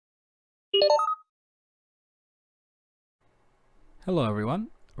Hello everyone,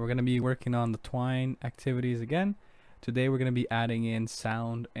 we're going to be working on the Twine activities again. Today we're going to be adding in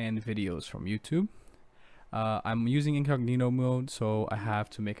sound and videos from YouTube. I'm using incognito mode, so I have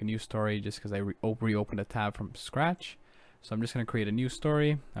to make a new story just because I reopened a tab from scratch. So I'm just going to create a new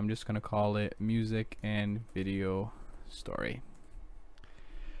story. I'm just going to call it music and video story.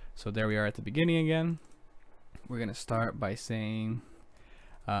 So there we are at the beginning again. We're going to start by saying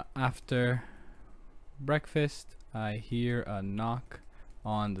after breakfast I hear a knock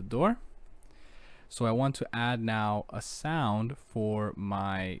on the door. So I want to add now a sound for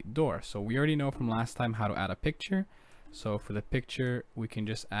my door. So we already know from last time how to add a picture. So for the picture we can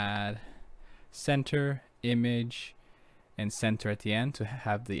just add center, image, and center at the end to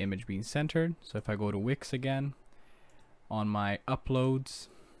have the image being centered. So if I go to Wix again, on my uploads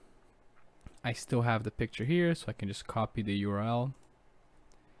I still have the picture here, so I can just copy the URL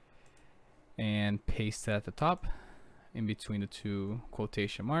and paste it at the top in between the two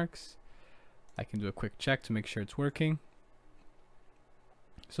quotation marks. I can do a quick check to make sure it's working.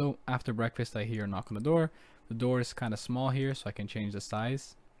 So after breakfast I hear a knock on the door. The door is kind of small here, so I can change the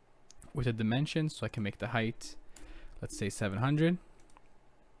size with the dimensions, so I can make the height, let's say 700.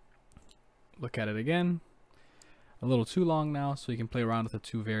 Look at it again. A little too long now, so you can play around with the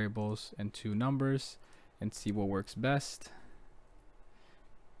two variables and two numbers and see what works best.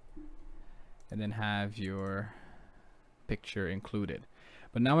 And then have your picture included.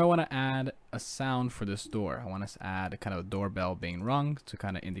 But now I want to add a sound for this door. I want us to add a kind of a doorbell being rung to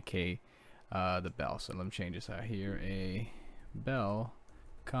kind of indicate the bell. So let me change this. I hear a bell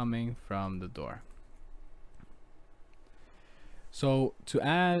coming from the door. So to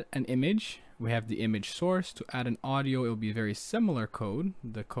add an image, we have the image source. To add an audio, it will be a very similar code.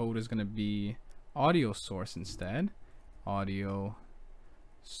 The code is going to be audio source instead. Audio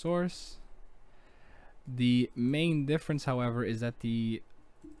source. The main difference, however, is that the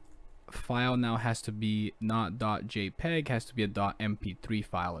file now has to be not .jpeg, has to be a .mp3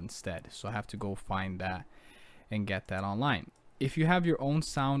 file instead. So I have to go find that and get that online. If you have your own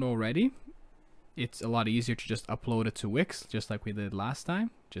sound already, it's a lot easier to just upload it to Wix, just like we did last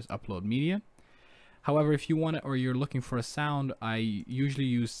time. Just upload media. However, if you want it or you're looking for a sound, I usually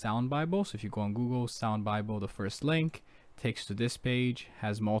use Sound Bible. So if you go on Google, Sound Bible, the first link takes to this page,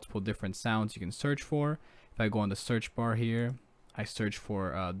 has multiple different sounds you can search for. If I go on the search bar here, I search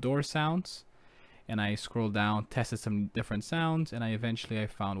for door sounds, and I scroll down, tested some different sounds, and I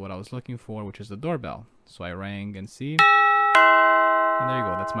found what I was looking for, which is the doorbell. So I rang and see, and there you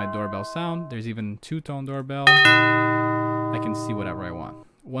go, that's my doorbell sound. There's even two-tone doorbell. I can see whatever I want.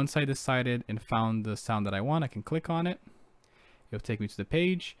 Once I decided and found the sound that I want, I can click on it. It'll take me to the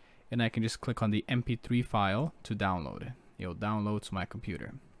page, and I can just click on the MP3 file to download it. It'll download to my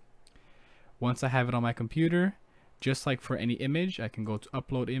computer. Once I have it on my computer, just like for any image, I can go to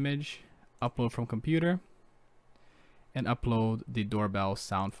upload image, upload from computer, and upload the doorbell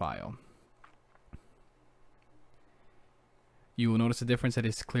sound file. You will notice the difference that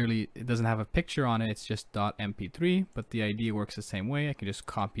it doesn't have a picture on it, it's just .mp3, but the idea works the same way. I can just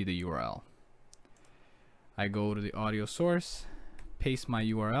copy the URL. I go to the audio source, paste my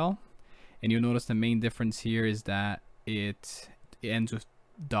URL, and you'll notice the main difference here is that it ends with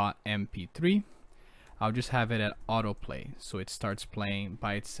 .mp3. I'll just have it at autoplay, so it starts playing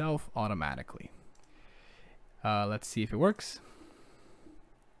by itself automatically. Let's see if it works.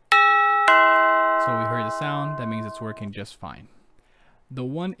 So we heard the sound, that means it's working just fine. The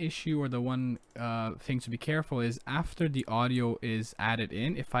one issue or the one thing to be careful is after the audio is added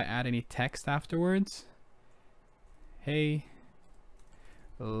in, if I add any text afterwards, hey,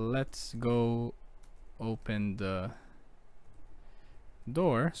 let's go open the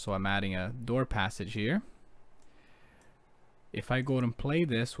door. So I'm adding a door passage here. If I go and play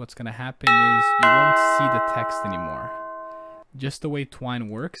this, what's going to happen is you won't see the text anymore. Just the way Twine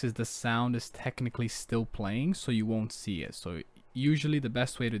works is the sound is technically still playing, so you won't see it. So usually the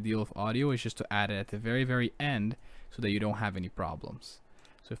best way to deal with audio is just to add it at the very end so that you don't have any problems.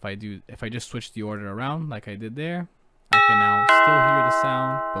 So if I just switch the order around like I did there, I can now still hear the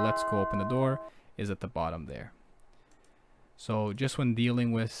sound, but let's go open the door is at the bottom there. So just when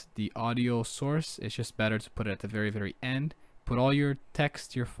dealing with the audio source, it's just better to put it at the very end. Put all your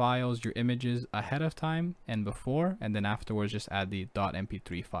text, your files, your images ahead of time and before, and then afterwards just add the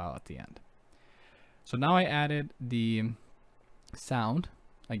 .mp3 file at the end. So now I added the sound.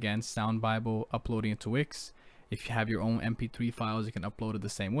 Again, Sound Bible, uploading it to Wix. If you have your own mp3 files, you can upload it the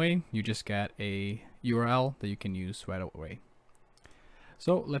same way. You just get a URL that you can use right away.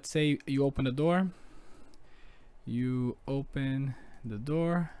 So let's say you open the door. You open the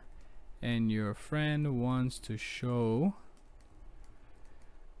door and your friend wants to show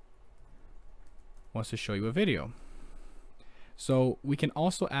you a video. So we can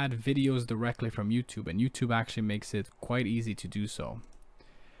also add videos directly from YouTube, and YouTube actually makes it quite easy to do so.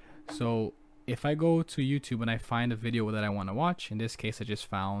 So if I go to YouTube and I find a video that I want to watch, in this case I just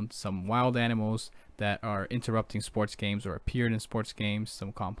found some wild animals that are interrupting sports games or appeared in sports games,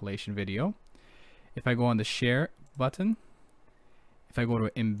 some compilation video. If I go on the share button, if I go to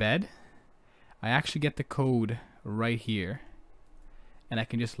embed, I actually get the code right here, and I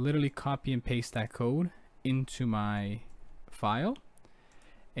can just literally copy and paste that code into my file,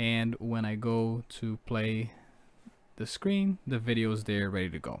 and when I go to play the screen, the video is there ready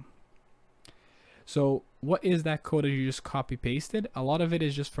to go. So what is that code that you just copy pasted? A lot of it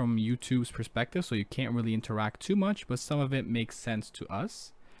is just from YouTube's perspective, so you can't really interact too much, but some of it makes sense to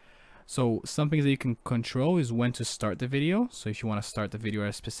us. So some things that you can control is when to start the video. So if you want to start the video at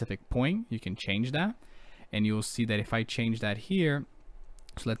a specific point, you can change that, and you'll see that if I change that here,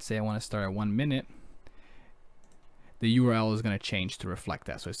 so let's say I want to start at 1 minute, the URL is going to change to reflect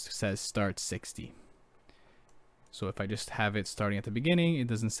that. So it says start 60. So if I just have it starting at the beginning, it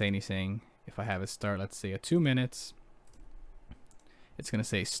doesn't say anything. If I have it start, let's say at 2 minutes, it's going to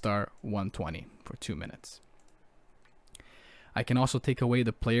say start 120 for 2 minutes. I can also take away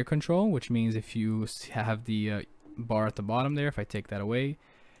the player control, which means if you have the bar at the bottom there, if I take that away,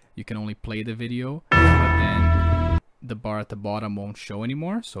 you can only play the video, but then the bar at the bottom won't show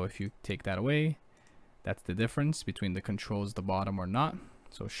anymore. So if you take that away, that's the difference between the controls at the bottom or not.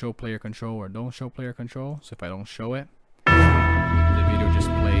 So show player control or don't show player control. So if I don't show it, the video just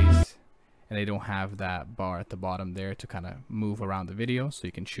plays, and they don't have that bar at the bottom there to kind of move around the video. So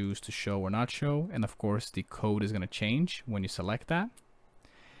you can choose to show or not show. And of course the code is going to change when you select that.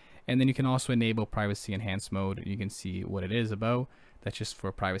 And then you can also enable privacy enhanced mode. You can see what it is about. That's just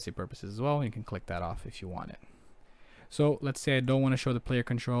for privacy purposes as well. You can click that off if you want it. So let's say I don't want to show the player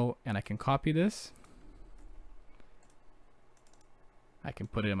control, and I can copy this. I can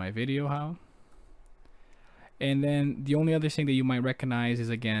put it in my video how. And then the only other thing that you might recognize is,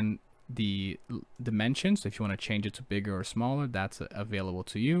 again, the dimensions. So if you want to change it to bigger or smaller, that's available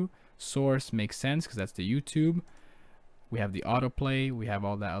to you. Source makes sense because that's the YouTube. We have the autoplay. We have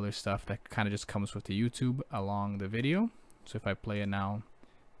all that other stuff that kind of just comes with the YouTube along the video. So if I play it now,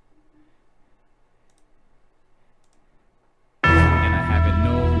 and I have it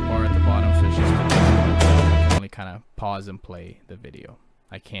no bar at the bottom, so it's just I can only kind of pause and play the video.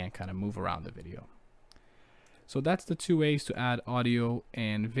 I can't kind of move around the video. So that's the two ways to add audio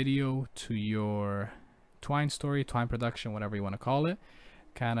and video to your Twine story, Twine production, whatever you want to call it.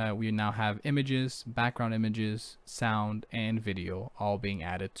 We now have images, background images, sound, and video all being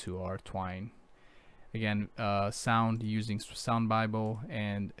added to our Twine. Again, sound using Sound Bible,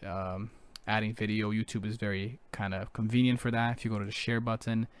 and adding video. YouTube is very kind of convenient for that. If you go to the share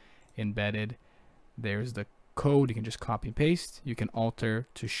button, embedded, there's the code. You can just copy and paste. You can alter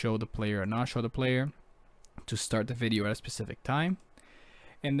to show the player or not show the player, to start the video at a specific time.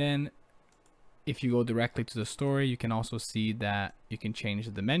 And then if you go directly to the story, you can also see that you can change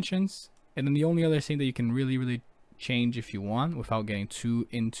the dimensions. And then the only other thing that you can really change if you want, without getting too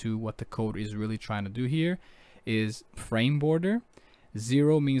into what the code is really trying to do here, is frame border.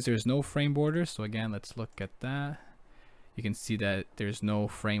 0 means there's no frame border. So again, let's look at that. You can see that there's no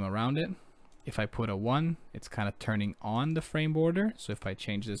frame around it. If I put a 1, it's kind of turning on the frame border. So if I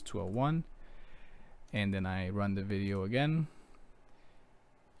change this to a 1 and then I run the video again,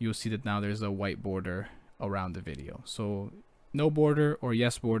 you'll see that now there's a white border around the video. So no border or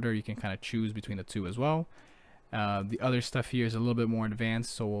yes border, you can kind of choose between the two as well. The other stuff here is a little bit more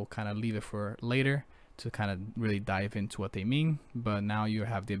advanced, so we'll kind of leave it for later to kind of really dive into what they mean. But now you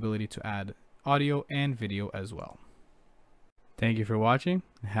have the ability to add audio and video as well. Thank you for watching.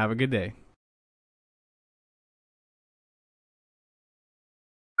 Have a good day.